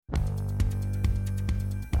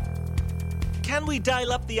Can we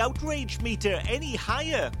dial up the outrage meter any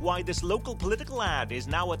higher? Why this local political ad is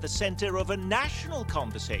now at the center of a national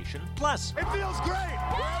conversation. Plus, it feels great.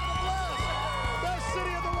 We're at the best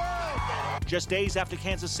city of the world. Just days after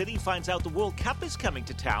Kansas City finds out the World Cup is coming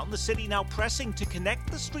to town, the city now pressing to connect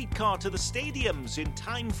the streetcar to the stadiums in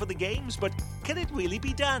time for the games. But can it really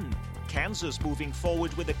be done? Kansas moving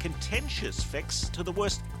forward with a contentious fix to the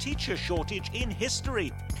worst teacher shortage in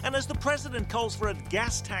history. And as the president calls for a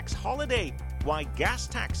gas tax holiday, why gas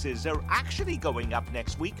taxes are actually going up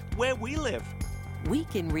next week where we live.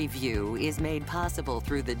 Week in Review is made possible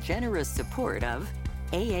through the generous support of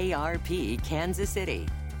AARP Kansas City,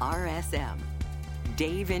 RSM,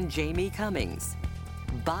 Dave and Jamie Cummings,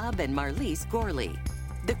 Bob and Marlise Gorley,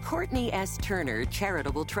 the Courtney S. Turner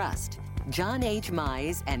Charitable Trust, John H.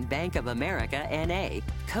 Mize and Bank of America N.A.,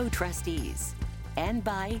 co-trustees, and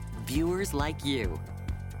by viewers like you.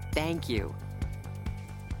 Thank you.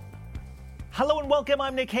 Hello and welcome,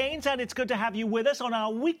 I'm Nick Haynes, and it's good to have you with us on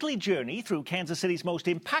our weekly journey through Kansas City's most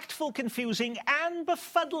impactful, confusing and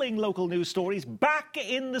befuddling local news stories. Back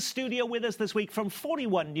in the studio with us this week from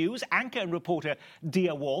 41 News, anchor and reporter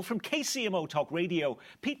Dia Wall, from KCMO Talk Radio,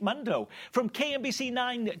 Pete Mundo, from KMBC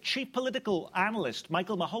 9 chief political analyst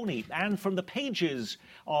Michael Mahoney, and from the pages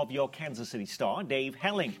of your Kansas City Star, Dave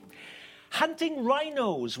Helling. Hunting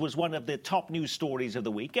rhinos was one of the top news stories of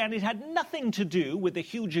the week, and it had nothing to do with the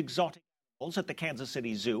huge exotic at the Kansas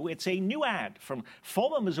City Zoo. It's a new ad from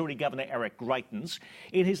former Missouri Governor Eric Greitens.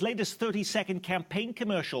 In his latest 30-second campaign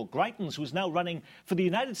commercial, Greitens, who's now running for the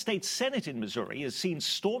United States Senate in Missouri, is seen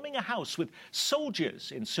storming a house with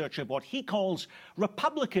soldiers in search of what he calls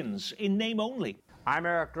Republicans in name only. I'm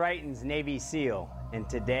Eric Greitens, Navy SEAL, and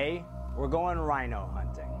today we're going rhino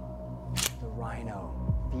hunting. The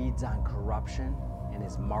rhino feeds on corruption and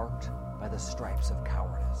is marked by the stripes of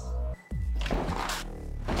cowardice.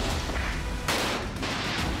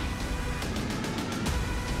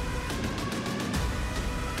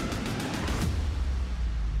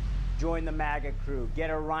 Join the MAGA crew. Get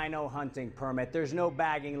a rhino hunting permit. There's no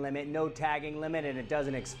bagging limit, no tagging limit, and it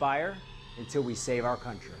doesn't expire until we save our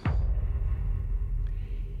country.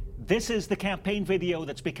 This is the campaign video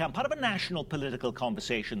that's become part of a national political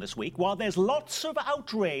conversation this week. While there's lots of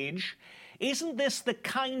outrage, isn't this the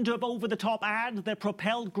kind of over-the-top ad that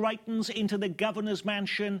propelled Greitens into the governor's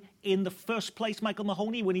mansion in the first place, Michael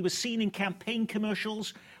Mahoney, when he was seen in campaign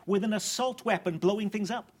commercials with an assault weapon blowing things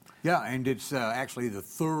up? Yeah, and it's actually the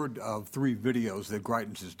third of three videos that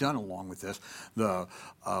Greitens has done along with this. The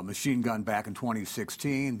machine gun back in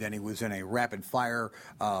 2016, then he was in a rapid-fire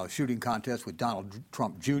shooting contest with Donald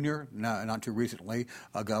Trump Jr. not too recently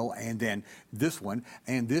ago, and then this one.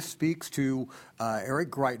 And this speaks to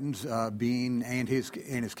Eric Greitens and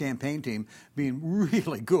his campaign team being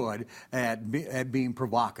really good at being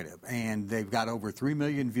provocative. And they've got over 3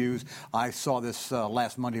 million views. I saw this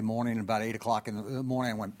last Monday morning, about 8 o'clock in the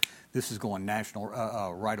morning. I went, this is going national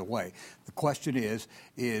right away. The question is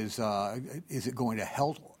it going to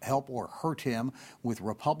help or hurt him with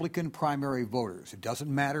Republican primary voters? It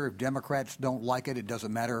doesn't matter if Democrats don't like it. It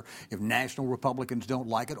doesn't matter if national Republicans don't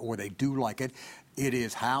like it or they do like it. It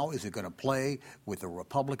is how is it going to play with the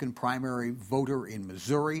Republican primary voter in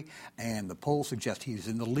Missouri? And the polls suggest he's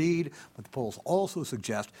in the lead, but the polls also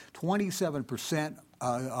suggest 27%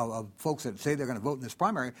 of folks that say they're going to vote in this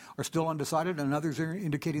primary are still undecided, and others are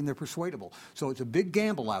indicating they're persuadable. So it's a big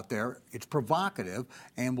gamble out there. It's provocative,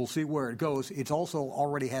 and we'll see where it goes. It's also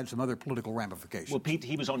already had some other political ramifications. Well, Pete,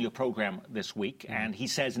 he was on your program this week, and he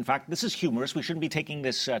says, in fact, this is humorous. We shouldn't be taking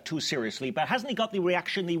this too seriously. But hasn't he got the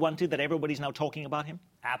reaction he wanted, that everybody's now talking about him?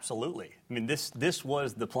 Absolutely. I mean, this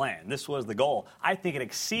was the plan. This was the goal. I think it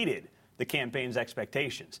exceeded the campaign's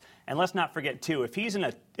expectations. And let's not forget, too, if he's in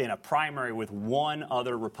a primary with one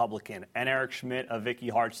other Republican, an Eric Schmidt, a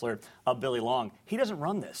Vicky Hartzler, a Billy Long, he doesn't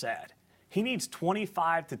run this ad. He needs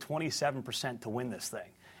 25 to 27% to win this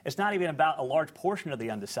thing. It's not even about a large portion of the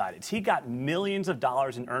undecideds. He got millions of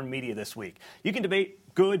dollars in earned media this week. You can debate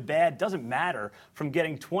good, bad, doesn't matter. From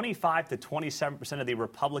getting 25 to 27% of the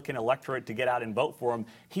Republican electorate to get out and vote for him,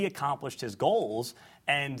 he accomplished his goals,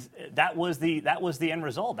 and that was the end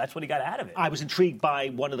result. That's what he got out of it. I was intrigued by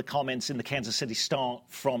one of the comments in the Kansas City Star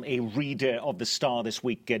from a reader of the Star this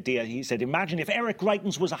week, Dia. He said, imagine if Eric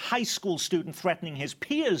Greitens was a high school student threatening his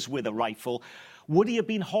peers with a rifle, would he have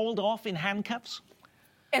been hauled off in handcuffs?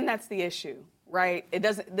 And that's the issue, right?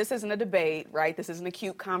 This isn't a debate, right? This isn't a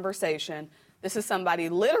cute conversation. This is somebody,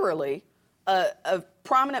 literally, a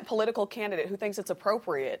prominent political candidate who thinks it's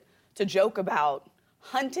appropriate to joke about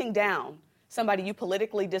hunting down somebody you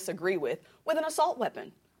politically disagree with an assault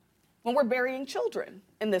weapon when we're burying children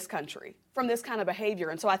in this country from this kind of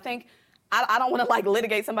behavior. And so I think I don't want to like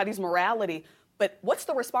litigate somebody's morality, but what's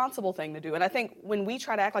the responsible thing to do? And I think when we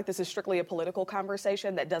try to act like this is strictly a political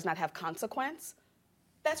conversation that does not have consequence,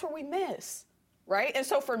 that's where we miss, right? And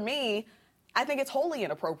so for me, I think it's wholly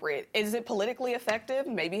inappropriate. Is it politically effective?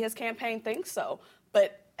 Maybe his campaign thinks so.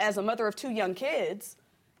 But as a mother of 2 young kids,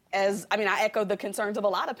 I echo the concerns of a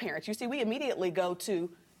lot of parents. You see, we immediately go to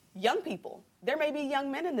young people. There may be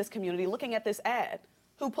young men in this community looking at this ad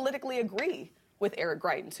who politically agree with Eric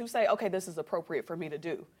Greitens, who say, okay, this is appropriate for me to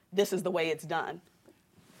do. This is the way it's done.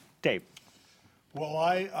 Dave. Well,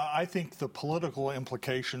 I think the political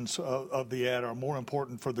implications of the ad are more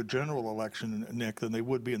important for the general election, Nick, than they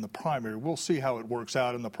would be in the primary. We'll see how it works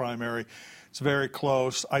out in the primary. It's very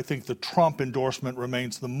close. I think the Trump endorsement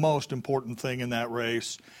remains the most important thing in that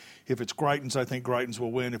race. If it's Greitens, I think Greitens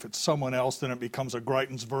will win. If it's someone else, then it becomes a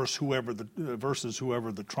Greitens versus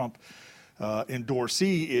whoever the Trump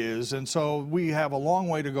endorsee is. And so we have a long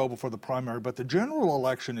way to go before the primary, but the general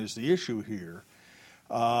election is the issue here.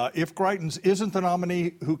 If Greitens isn't the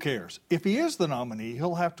nominee, who cares? If he is the nominee,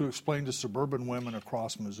 he'll have to explain to suburban women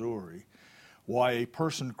across Missouri why a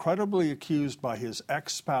person credibly accused by his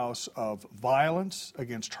ex-spouse of violence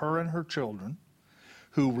against her and her children,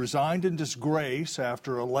 who resigned in disgrace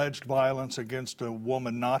after alleged violence against a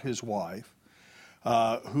woman not his wife,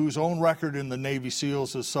 whose own record in the Navy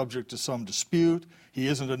SEALs is subject to some dispute. He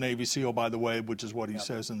isn't a Navy SEAL, by the way, which is what he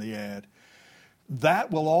says in the ad.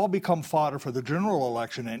 That will all become fodder for the general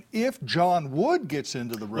election. And if John Wood gets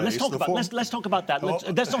into the race... Well, let's talk about that.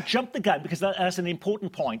 Let's not jump the gun, because that's an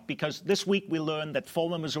important point. Because this week we learned that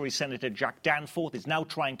former Missouri Senator Jack Danforth is now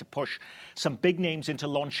trying to push some big names into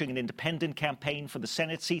launching an independent campaign for the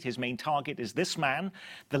Senate seat. His main target is this man,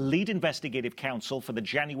 the lead investigative counsel for the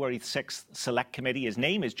January 6th Select Committee. His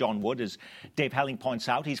name is John Wood, as Dave Helling points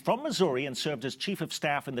out. He's from Missouri and served as chief of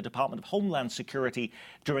staff in the Department of Homeland Security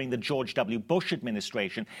during the George W. Bush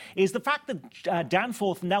administration. Is the fact that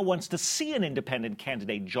Danforth now wants to see an independent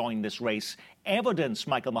candidate join this race evidence,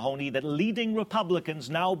 Michael Mahoney, that leading Republicans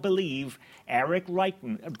now believe Eric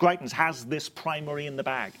Greitens has this primary in the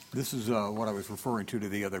bag? This is what I was referring to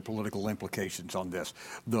the other political implications on this.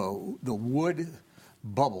 The Wood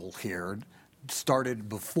bubble here started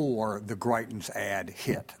before the Greitens ad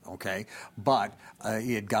hit, okay? But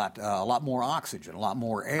it got a lot more oxygen, a lot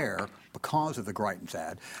more air because of the Greitens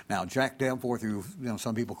ad. Now, Jack Danforth, who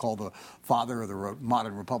some people call the father of the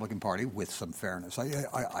modern Republican Party, with some fairness,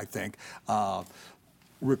 I think,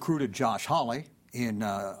 recruited Josh Hawley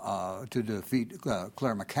to defeat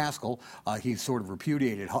Claire McCaskill. He's sort of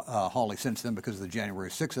repudiated Hawley since then because of the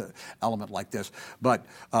January 6th element like this. But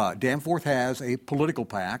Danforth has a political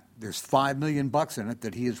PAC. There's $5 million in it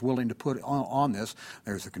that he is willing to put on this.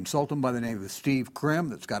 There's a consultant by the name of Steve Krim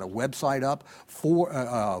that's got a website up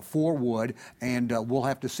for Wood, and we'll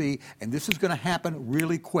have to see. And this is going to happen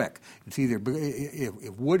really quick. It's either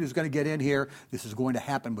if Wood is going to get in here, this is going to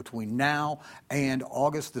happen between now and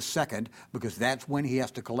August the 2nd, because that's when he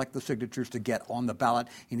has to collect the signatures to get on the ballot.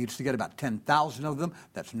 He needs to get about 10,000 of them.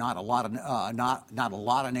 That's not a lot of not a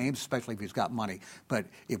lot of names, especially if he's got money. But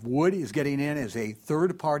if Wood is getting in as a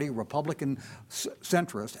third-party Republican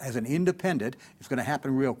centrist, as an independent, it's going to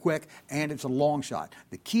happen real quick, and it's a long shot.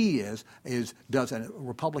 The key is does a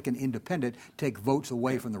Republican independent take votes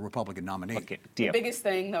away from the Republican nominee? Okay. The biggest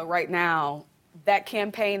thing, though, right now, that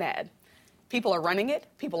campaign ad, people are running it,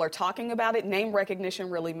 people are talking about it, name recognition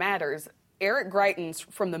really matters. Eric Greitens,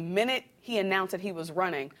 from the minute he announced that he was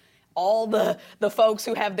running, all the folks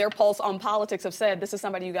who have their pulse on politics have said, this is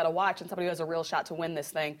somebody you got to watch and somebody who has a real shot to win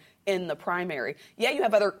this thing in the primary. Yeah, you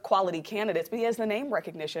have other quality candidates, but he has the name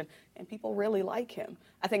recognition, and people really like him.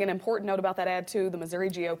 I think an important note about that ad, too, the Missouri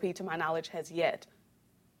GOP, to my knowledge, has yet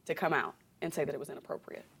to come out and say that it was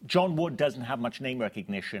inappropriate. John Wood doesn't have much name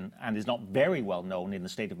recognition and is not very well known in the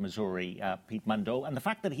state of Missouri, Pete Mundo. And the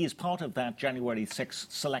fact that he is part of that January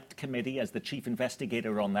 6th Select Committee as the chief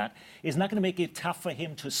investigator on that, is not going to make it tough for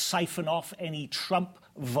him to siphon off any Trump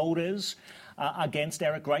voters against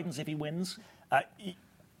Eric Greitens if he wins?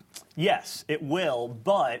 Yes, it will,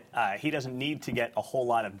 but he doesn't need to get a whole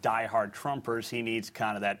lot of diehard Trumpers. He needs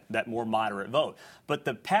kind of that more moderate vote. But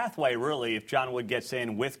the pathway, really, if John Wood gets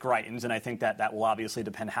in with Greitens, and I think that will obviously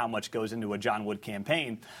depend how much goes into a John Wood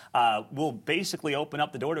campaign, will basically open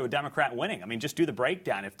up the door to a Democrat winning. I mean, just do the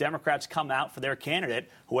breakdown. If Democrats come out for their candidate,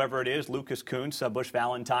 whoever it is, Lucas Kunce, Bush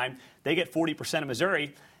Valentine, they get 40% of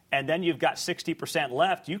Missouri, and then you've got 60%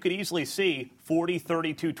 left. You could easily see 40,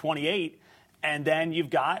 32, 28. And then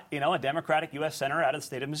you've got, a Democratic U.S. Senator out of the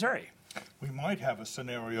state of Missouri. We might have a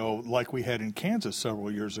scenario like we had in Kansas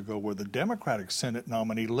several years ago where the Democratic Senate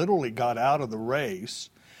nominee literally got out of the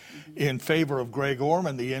race in favor of Greg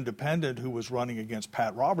Orman, the independent who was running against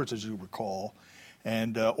Pat Roberts, as you recall.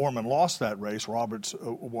 And Orman lost that race. Roberts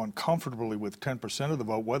won comfortably with 10% of the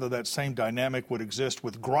vote. Whether that same dynamic would exist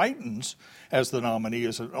with Greitens as the nominee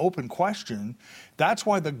is an open question. That's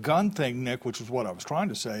why the gun thing, Nick, which is what I was trying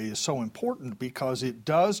to say, is so important, because it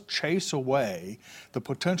does chase away the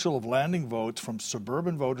potential of landing votes from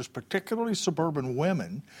suburban voters, particularly suburban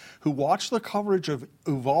women, who watch the coverage of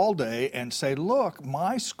Uvalde and say, look,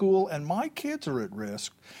 my school and my kids are at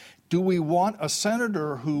risk. Do we want a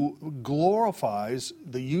senator who glorifies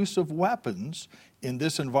the use of weapons in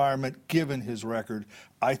this environment, given his record?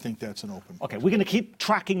 I think that's an open question. Okay, we're going to keep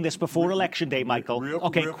tracking this before Election Day, Michael. Real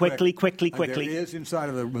quickly. There is inside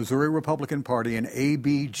of the Missouri Republican Party an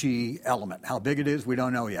ABG element. How big it is, we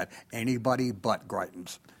don't know yet. Anybody but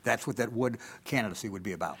Greitens. That's what that candidacy would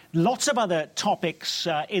be about. Lots of other topics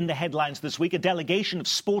in the headlines this week. A delegation of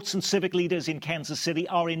sports and civic leaders in Kansas City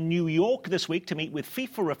are in New York this week to meet with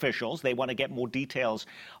FIFA officials. They want to get more details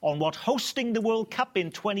on what hosting the World Cup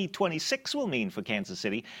in 2026 will mean for Kansas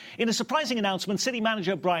City. In a surprising announcement, City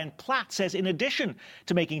Manager Brian Platt says in addition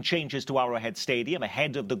to making changes to Arrowhead Stadium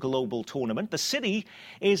ahead of the global tournament, the city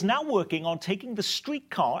is now working on taking the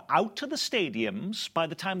streetcar out to the stadiums by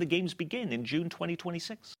the time the games begin in June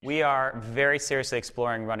 2026. We are very seriously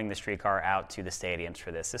exploring running the streetcar out to the stadiums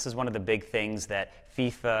for this. This is one of the big things that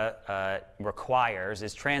FIFA requires,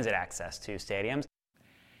 is transit access to stadiums.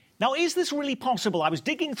 Now, is this really possible? I was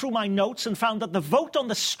digging through my notes and found that the vote on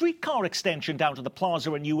the streetcar extension down to the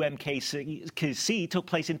plaza in UMKC took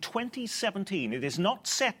place in 2017. It is not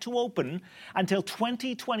set to open until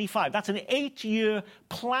 2025. That's an 8-year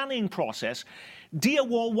planning process. Dear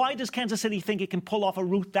Wall, why does Kansas City think it can pull off a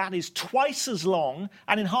route that is twice as long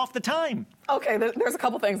and in half the time? Okay, there's a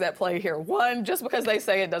couple things at play here. One, just because they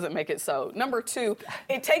say it doesn't make it so. Number two,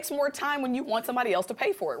 it takes more time when you want somebody else to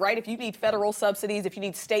pay for it, right? If you need federal subsidies, if you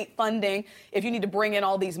need state funding, if you need to bring in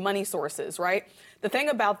all these money sources, right? The thing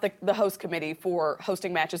about the host committee for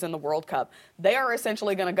hosting matches in the World Cup, they are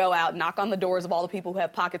essentially going to go out, knock on the doors of all the people who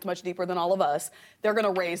have pockets much deeper than all of us. They're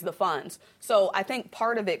going to raise the funds. So I think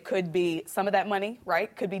part of it could be some of that money,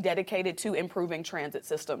 right, could be dedicated to improving transit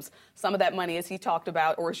systems. Some of that money, as he talked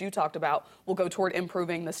about, or as you talked about, will go toward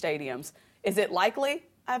improving the stadiums. Is it likely?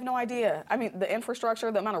 I have no idea. I mean, the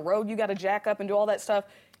infrastructure, the amount of road you got to jack up and do all that stuff,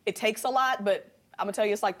 it takes a lot, but I'm going to tell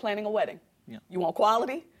you, it's like planning a wedding. Yeah. You want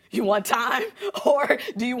quality? You want time, or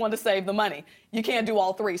do you want to save the money? You can't do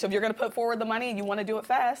all three. So if you're going to put forward the money and you want to do it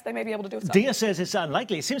fast, they may be able to do it fast. Dia says it's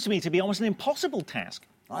unlikely. It seems to me to be almost an impossible task.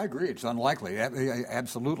 I agree. It's unlikely.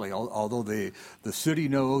 Absolutely. Although the city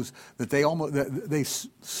knows that they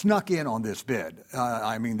snuck in on this bid.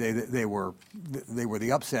 I mean, they were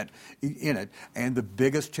the upset in it. And the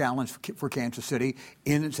biggest challenge for Kansas City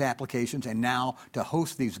in its applications and now to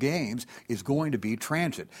host these games is going to be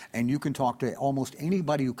transit. And you can talk to almost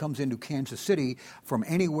anybody who comes into Kansas City from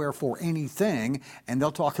anywhere for anything, and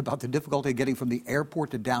they'll talk about the difficulty of getting from the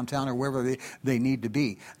airport to downtown or wherever they need to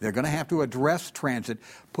be. They're going to have to address transit.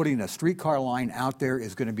 Putting a streetcar line out there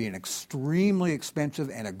is going to be an extremely expensive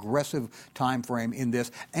and aggressive time frame in this.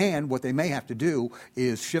 And what they may have to do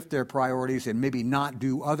is shift their priorities and maybe not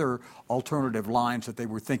do other alternative lines that they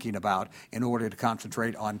were thinking about in order to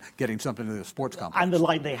concentrate on getting something to the sports complex. And the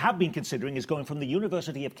line they have been considering is going from the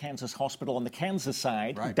University of Kansas Hospital on the Kansas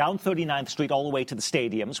side, right, down 39th Street all the way to the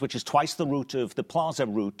stadiums, which is twice the route of the Plaza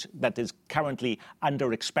route that is currently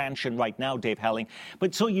under expansion right now, Dave Helling.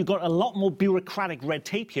 But so you've got a lot more bureaucratic red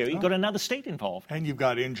tape here. You've got another state involved. And you've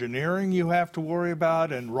got engineering you have to worry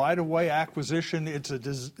about and right-of-way acquisition. It's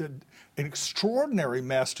an extraordinary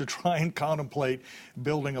mess to try and contemplate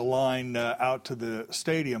building a line out to the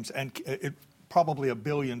stadiums. And it probably $1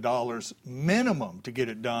 billion minimum to get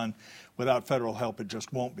it done. Without federal help, it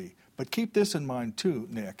just won't be. But keep this in mind, too,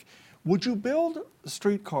 Nick. Would you build a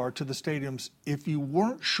streetcar to the stadiums if you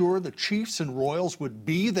weren't sure the Chiefs and Royals would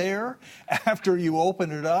be there after you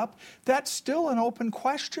open it up? That's still an open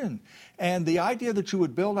question. And the idea that you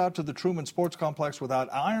would build out to the Truman Sports Complex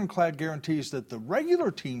without ironclad guarantees that the regular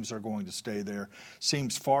teams are going to stay there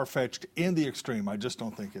seems far-fetched in the extreme. I just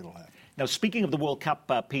don't think it'll happen. Now, speaking of the World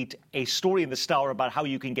Cup, Pete, a story in the Star about how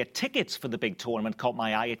you can get tickets for the big tournament caught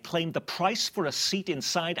my eye. It claimed the price for a seat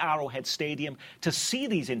inside Arrowhead Stadium to see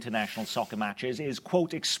these international soccer matches is,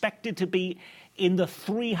 quote, expected to be in the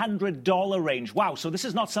 $300 range. Wow, so this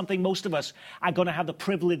is not something most of us are going to have the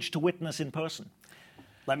privilege to witness in person.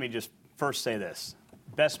 Let me just first say this.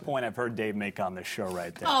 Best point I've heard Dave make on this show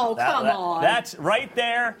right there. Oh, come on. That's right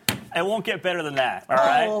there. It won't get better than that, all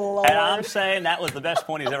right? Oh, Lord. And I'm saying that was the best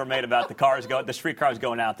point he's ever made about the streetcars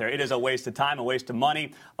going out there. It is a waste of time, a waste of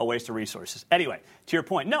money, a waste of resources. Anyway, to your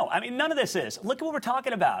point, no, I mean, none of this is. Look at what we're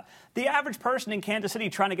talking about. The average person in Kansas City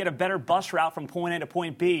trying to get a better bus route from point A to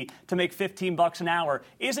point B to make $15 an hour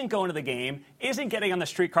isn't going to the game, isn't getting on the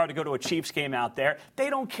streetcar to go to a Chiefs game out there. They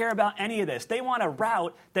don't care about any of this. They want a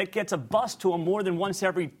route that gets a bus to them more than once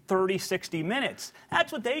every 30, 60 minutes.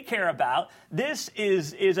 That's what they care about. This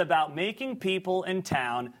is about making people in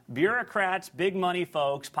town, bureaucrats, big money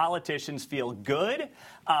folks, politicians feel good.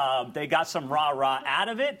 They got some rah-rah out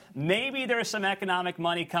of it. Maybe there's some economic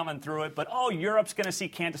money coming through it, but, Europe's going to see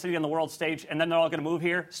Kansas City on the world stage, and then they're all going to move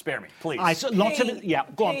here? Spare me, please.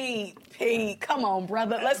 Go on. Pete, come on,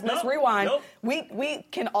 brother. Let's rewind. Nope. We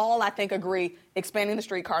can all, I think, agree expanding the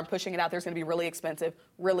streetcar and pushing it out there is going to be really expensive,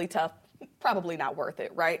 really tough, probably not worth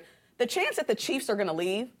it, right? The chance that the Chiefs are going to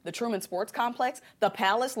leave the Truman Sports Complex, the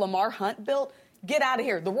palace Lamar Hunt built, get out of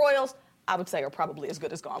here. The Royals, I would say, are probably as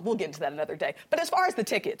good as gone. We'll get into that another day. But as far as the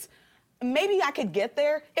tickets, maybe I could get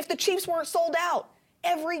there if the Chiefs weren't sold out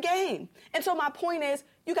every game. And so my point is,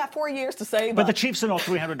 you got 4 years to save. But the Chiefs are not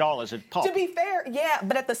 $300 at pop. To be fair, yeah,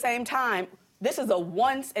 but at the same time, this is a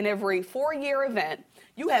once in every 4-year event.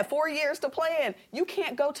 You have 4 years to plan. You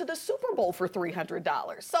can't go to the Super Bowl for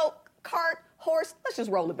 $300. So, cart, horse, let's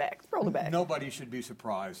just roll it back. Roll it back. Nobody should be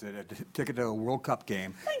surprised that a ticket to a World Cup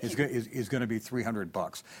game is going to be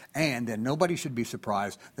 $300. And then nobody should be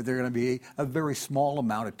surprised that there are going to be a very small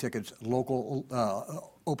amount of tickets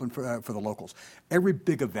local open for the locals. Every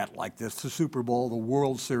big event like this, the Super Bowl, the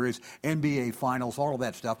World Series, NBA Finals, all of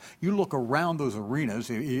that stuff, you look around those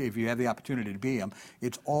arenas, if you have the opportunity to be them,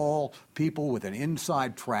 it's all people with an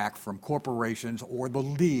inside track from corporations or the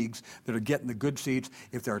leagues that are getting the good seats.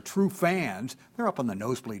 If they're true fans, they're up on the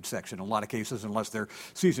nosebleed section in a lot of cases, unless they're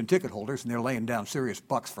season ticket holders, and they're laying down serious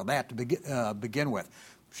bucks for that to begin with.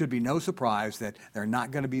 Should be no surprise that there are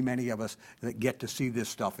not going to be many of us that get to see this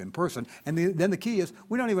stuff in person. And then the key is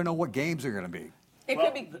we don't even know what games are going to be.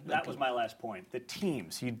 That was my last point. The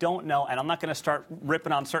teams, you don't know, and I'm not going to start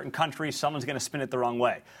ripping on certain countries. Someone's going to spin it the wrong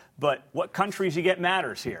way. But what countries you get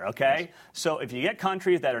matters here, okay? Yes. So if you get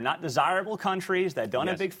countries that are not desirable countries, that don't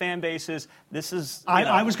have big fan bases, this is...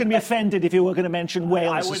 I was going to be offended if you were going to mention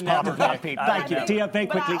Wales as part of that, Pete. Thank you. Tia, very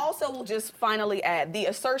quickly. But I also will just finally add, the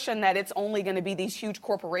assertion that it's only going to be these huge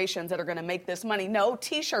corporations that are going to make this money. No,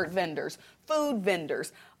 T-shirt vendors, food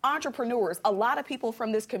vendors, entrepreneurs, a lot of people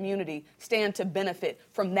from this community stand to benefit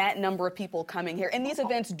from that number of people coming here. And these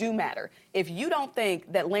events do matter. If you don't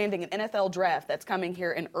think that landing an NFL draft that's coming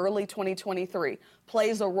here in early 2023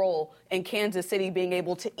 plays a role in Kansas City being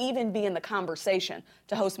able to even be in the conversation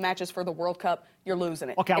to host matches for the World Cup, you're losing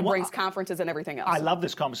it. Okay, it brings conferences and everything else. I love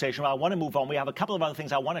this conversation. I want to move on. We have a couple of other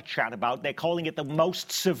things I want to chat about. They're calling it the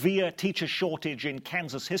most severe teacher shortage in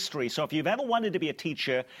Kansas history. So if you've ever wanted to be a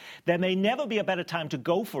teacher, there may never be a better time to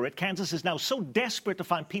go for it. Kansas is now so desperate to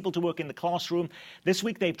find people to work in the classroom. This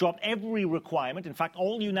week they've dropped every requirement. In fact,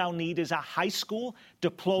 all you now need is a high school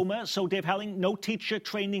diploma. So Dave Helling, no teacher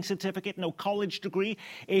training certificate, no college degree.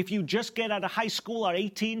 If you just get out of high school or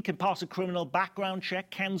 18, can pass a criminal background check,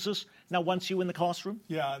 Kansas now wants you in the classroom?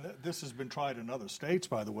 Yeah, this has been tried in other states,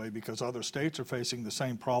 by the way, because other states are facing the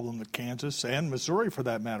same problem that Kansas and Missouri, for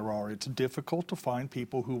that matter, are. It's difficult to find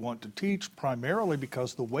people who want to teach, primarily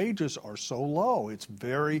because the wages are so low. It's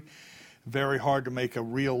very, very hard to make a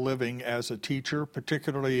real living as a teacher,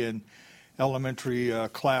 particularly in elementary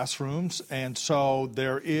classrooms, and so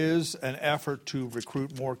there is an effort to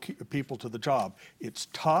recruit more people to the job. It's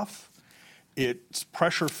tough. It's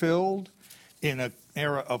pressure-filled. In an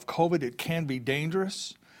era of COVID, it can be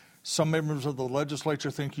dangerous. Some members of the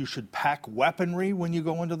legislature think you should pack weaponry when you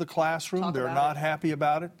go into the classroom. They're not happy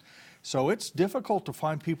about it. So it's difficult to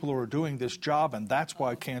find people who are doing this job, and that's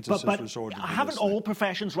why Kansas has resorted to this. Haven't all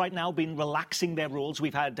professions right now been relaxing their rules?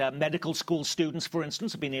 We've had medical school students, for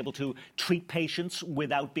instance, have been able to treat patients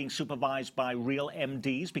without being supervised by real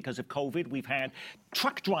MDs because of COVID. We've had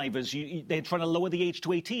truck drivers, they're trying to lower the age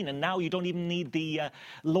to 18, and now you don't even need the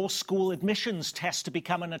law school admissions test to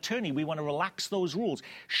become an attorney. We want to relax those rules.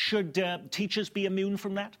 Should teachers be immune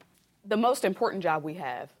from that? The most important job we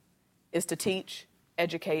have is to teach,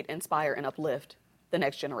 educate, inspire, and uplift the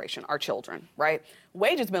next generation, our children, right?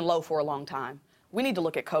 Wage has been low for a long time. We need to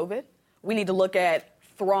look at COVID. We need to look at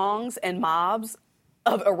throngs and mobs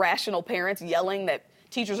of irrational parents yelling that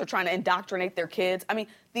teachers are trying to indoctrinate their kids. I mean,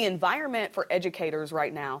 the environment for educators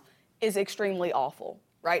right now is extremely awful,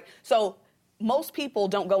 right? So most people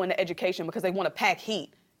don't go into education because they want to pack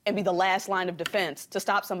heat and be the last line of defense to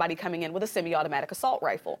stop somebody coming in with a semi-automatic assault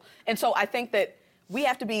rifle. And so I think that We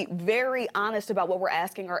have to be very honest about what we're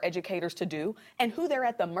asking our educators to do and who they're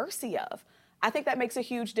at the mercy of. I think that makes a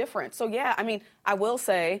huge difference. So, yeah, I mean, I will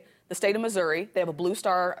say the state of Missouri, they have a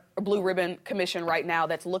Blue Ribbon Commission right now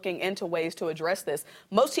that's looking into ways to address this.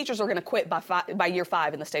 Most teachers are going to quit by year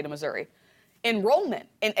 5 in the state of Missouri. Enrollment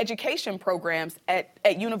in education programs at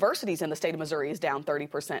universities in the state of Missouri is down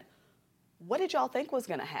 30%. What did y'all think was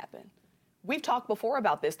going to happen? We've talked before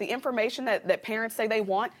about this. The information that parents say they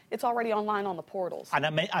want, it's already online on the portals.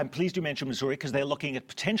 And I'm pleased you mentioned Missouri because they're looking at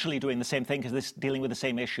potentially doing the same thing because they're dealing with the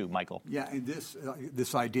same issue, Michael. Yeah, and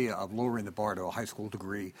this idea of lowering the bar to a high school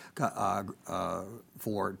degree to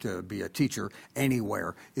be a teacher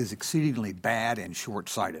anywhere is exceedingly bad and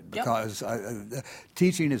short-sighted because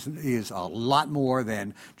teaching is a lot more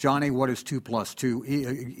than, Johnny, what is 2 + 2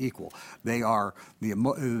 equal? They are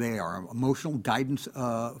emotional guidance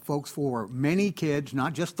folks for many kids,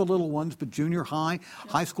 not just the little ones, but junior high,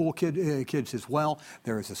 high school kids as well.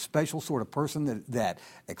 There is a special sort of person that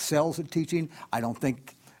excels at teaching. I don't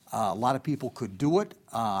think a lot of people could do it.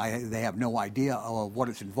 They have no idea of what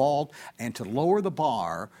is involved. And to lower the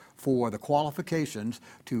bar for the qualifications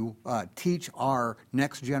to teach our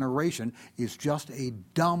next generation is just a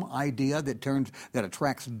dumb idea that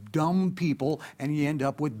attracts dumb people, and you end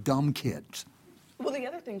up with dumb kids. Well, the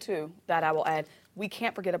other thing, too, that I will add, we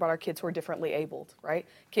can't forget about our kids who are differently abled, right?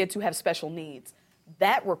 Kids who have special needs.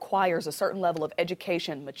 That requires a certain level of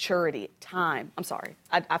education, maturity, time. I'm sorry.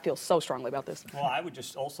 I feel so strongly about this. Well, I would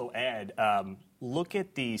just also add, look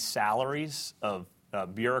at the salaries of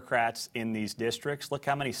bureaucrats in these districts. Look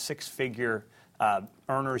how many 6-figure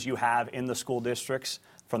earners you have in the school districts,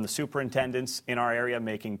 from the superintendents in our area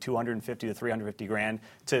making $250 to $350 grand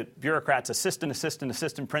to bureaucrats,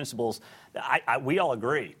 assistant principals. We all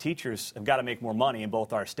agree teachers have got to make more money in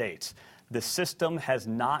both our states. The system has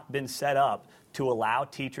not been set up to allow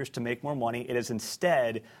teachers to make more money. It is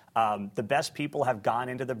instead the best people have gone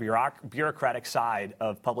into the bureaucratic side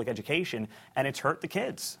of public education, and it's hurt the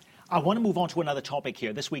kids. I want to move on to another topic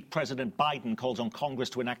here. This week, President Biden calls on Congress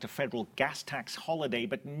to enact a federal gas tax holiday.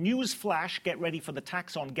 But newsflash, get ready for the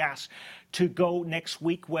tax on gas to go next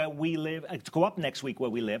week where we live, to go up next week where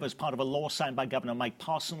we live as part of a law signed by Governor Mike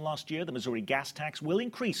Parson last year. The Missouri gas tax will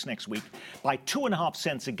increase next week by 2.5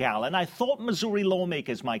 cents a gallon. I thought Missouri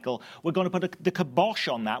lawmakers, Michael, were going to put the kibosh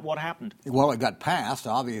on that. What happened? Well, it got passed,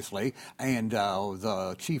 obviously, and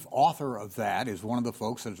the chief author of that is one of the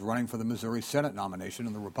folks that's running for the Missouri Senate nomination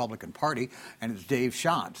in the Republican Party, and it's Dave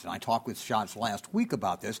Schatz. And I talked with Schatz last week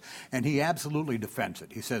about this, and he absolutely defends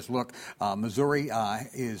it. He says, look, Missouri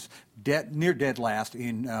is near dead last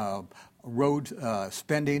in road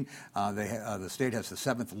spending. The state has the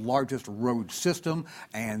 7th largest road system,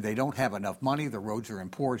 and they don't have enough money. The roads are in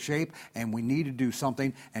poor shape, and we need to do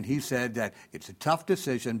something. And he said that it's a tough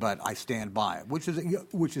decision, but I stand by it,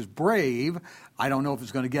 which is brave. I don't know if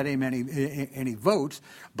it's going to get him any votes,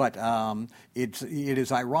 but it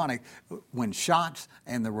is ironic when Schatz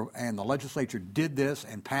and the legislature did this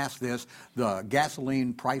and passed this, the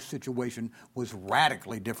gasoline price situation was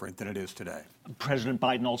radically different than it is today. President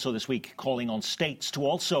Biden also this week calling on states to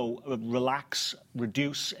also relax,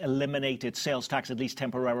 reduce, eliminate its sales tax, at least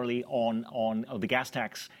temporarily, on the gas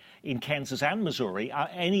tax in Kansas and Missouri.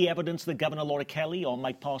 Any evidence that Governor Laura Kelly or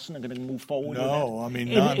Mike Parson are going to move forward with that? No, I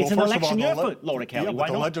mean, none. It's an election year for Laura Kelly. Yeah, Why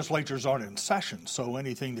but the not? legislatures aren't in session, so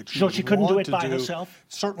anything that So she couldn't do it by herself?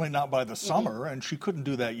 Certainly not by the summer, and she couldn't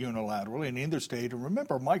do that unilaterally in either state. And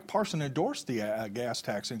remember, Mike Parson endorsed the gas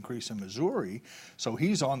tax increase in Missouri, so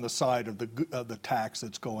he's on the side of the tax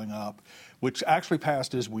that's going up, which actually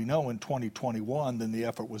passed, as we know, in 2021. Then the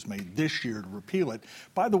effort was made this year to repeal it.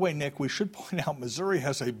 By the way, Nick, we should point out Missouri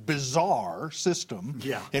has a bizarre system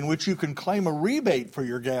in which you can claim a rebate for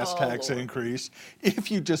your gas tax increase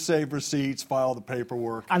if you just save receipts, file the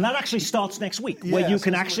paperwork. And that actually starts next week, where you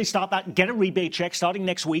can actually start that, get a rebate check starting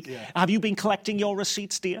next week. Yeah. Have you been collecting your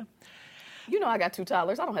receipts, dear? You know I got 2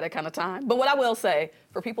 toddlers. I don't have that kind of time. But what I will say,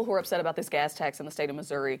 for people who are upset about this gas tax in the state of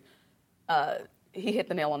Missouri, he hit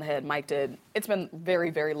the nail on the head, Mike did. It's been very,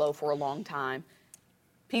 very low for a long time.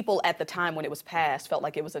 People at the time when it was passed felt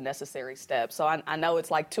like it was a necessary step. So I know it's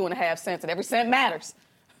like 2.5 cents, and every cent matters.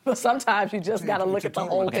 But sometimes you just got to look at the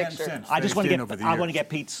whole picture. I just want to get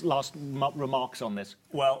Pete's last remarks on this.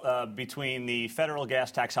 Well, between the federal gas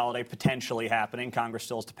tax holiday potentially happening, Congress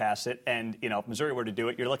still has to pass it, and if Missouri were to do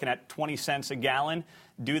it, you're looking at 20 cents a gallon.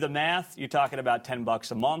 Do the math. You're talking about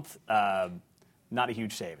 $10 a month. Not a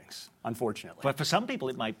huge savings, unfortunately. But for some people,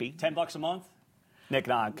 it might be. $10 a month. Nick,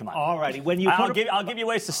 nah, come on. All righty. When you I'll give you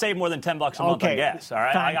ways to save more than $10 a month on gas. All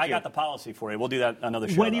right, I got the policy for you. We'll do that another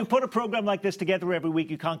show. When you put a program like this together every week,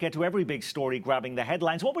 you can't get to every big story grabbing the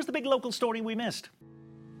headlines. What was the big local story we missed?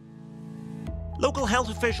 Local health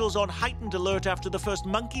officials on heightened alert after the first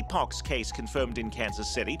monkeypox case confirmed in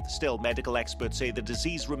Kansas City. Still, medical experts say the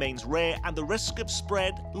disease remains rare and the risk of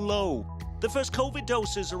spread low. The first COVID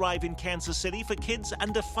doses arrive in Kansas City for kids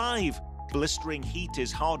under 5. Blistering heat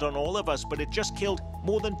is hard on all of us, but it just killed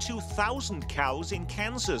more than 2,000 cows in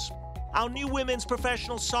Kansas. Our new women's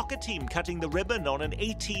professional soccer team cutting the ribbon on an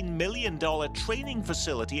 $18 million training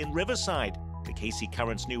facility in Riverside. The KC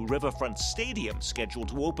Currents' new Riverfront Stadium scheduled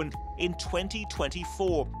to open in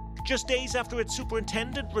 2024. Just days after its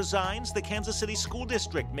superintendent resigns, the Kansas City School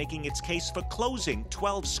District making its case for closing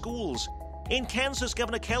 12 schools. In Kansas,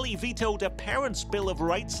 Governor Kelly vetoed a Parents' Bill of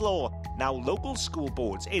Rights law. Now local school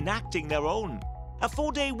boards enacting their own. A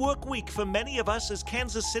 4-day work week for many of us as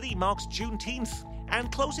Kansas City marks Juneteenth. And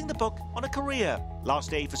closing the book on a career.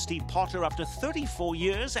 Last day for Steve Potter after 34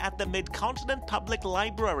 years at the Mid-Continent Public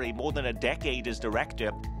Library, more than a decade as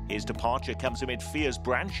director. His departure comes amid fears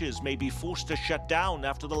branches may be forced to shut down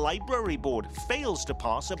after the library board fails to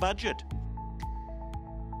pass a budget.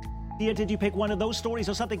 Did you pick one of those stories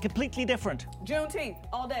or something completely different? Juneteenth,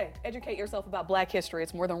 all day. Educate yourself about Black history.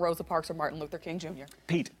 It's more than Rosa Parks or Martin Luther King Jr.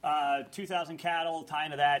 Pete. 2,000 cattle, tie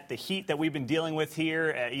into that. The heat that we've been dealing with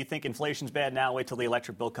here, you think inflation's bad now, wait till the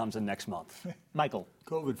electric bill comes in next month. Michael.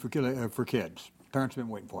 COVID for kids. Parents have been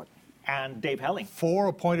waiting for it. And Dave Helling. 4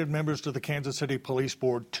 appointed members to the Kansas City Police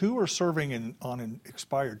Board. 2 are serving on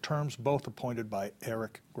expired terms, both appointed by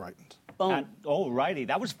Eric Greitens. All righty,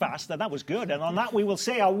 that was fast and that was good. And on that, we will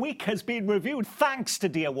say our week has been reviewed. Thanks to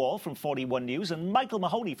Dia Wall from 41 News and Michael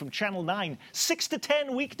Mahoney from Channel 9. 6 to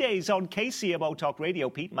 10 weekdays on KCMO Talk Radio,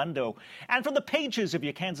 Pete Mundo. And from the pages of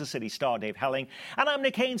your Kansas City Star, Dave Helling. And I'm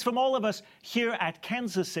Nick Haynes from all of us here at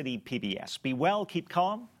Kansas City PBS. Be well, keep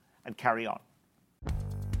calm, and carry on.